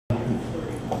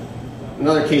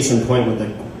Another case in point with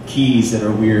the keys that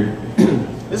are weird.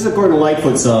 This is a Gordon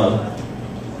Lightfoot song.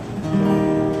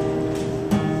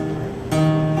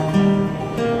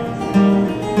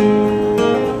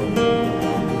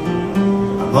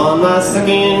 I'm on my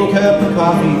second cup of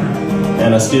coffee,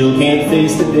 and I still can't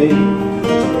face the day.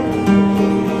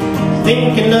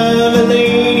 Thinking of a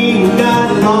lady who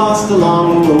got lost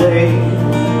along the way.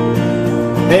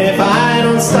 And if I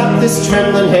don't stop this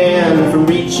trembling hand from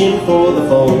reaching for the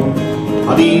phone,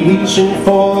 I'll be reaching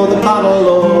for the bottle,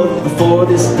 Lord, before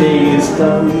this day is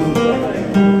done.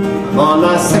 I'm on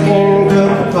my second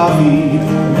cup of coffee,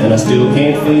 and I still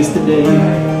can't face the day.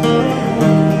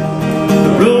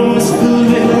 The room was filled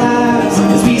with laughs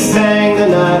as we sang the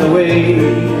night away,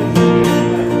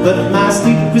 but my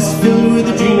sleep was filled with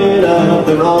the dreaming of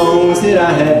the wrongs that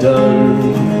I had done.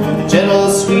 A gentle,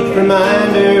 sweet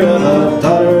reminder of a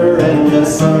daughter and a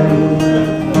son.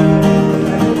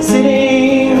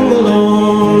 Sitting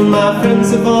alone, my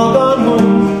friends have all gone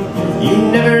home. You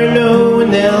never know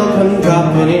when they'll come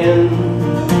dropping in.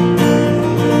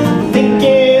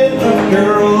 Thinking of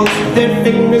girls with their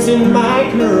fingers in my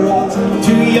curls,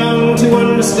 too young to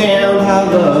understand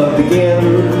how love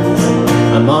begins.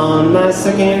 I'm on my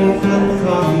second cup of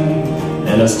coffee,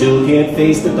 and I still can't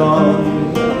face the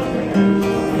dawn.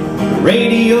 The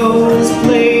radio is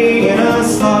playing a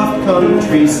soft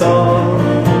country song,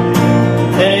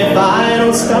 and if I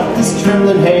don't stop this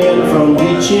trembling hand from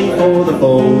reaching for the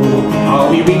phone,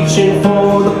 I'll be reaching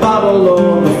for the bottle,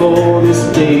 Lord, before this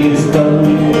day is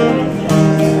done.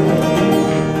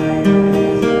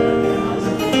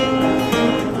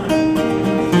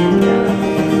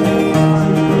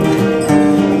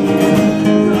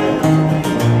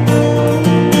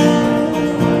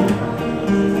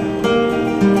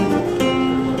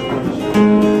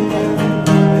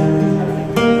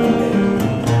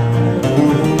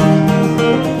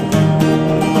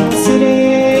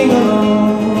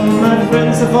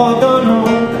 Have all gone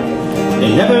home.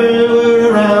 They never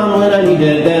were around when I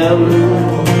needed them.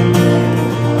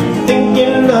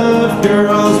 Thinking of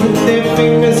girls with their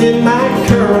fingers in my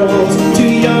curls, too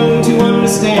young to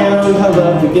understand how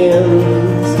love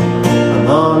begins. I'm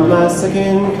on my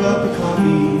second cup of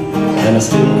coffee, and I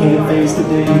still can't face the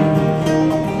day.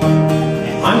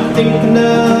 I'm thinking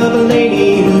of a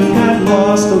lady who got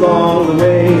lost along the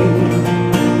way.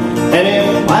 And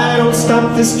if I don't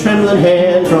stop this trembling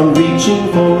hand from reaching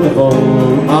for the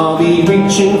phone, I'll be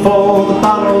reaching for the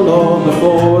bottle, Lord,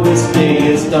 before this day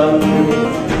is done.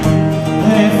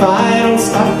 And if I don't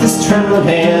stop this trembling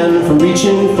hand from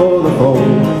reaching for the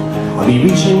phone, I'll be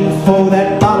reaching for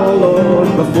that bottle, Lord,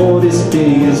 before this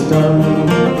day is done.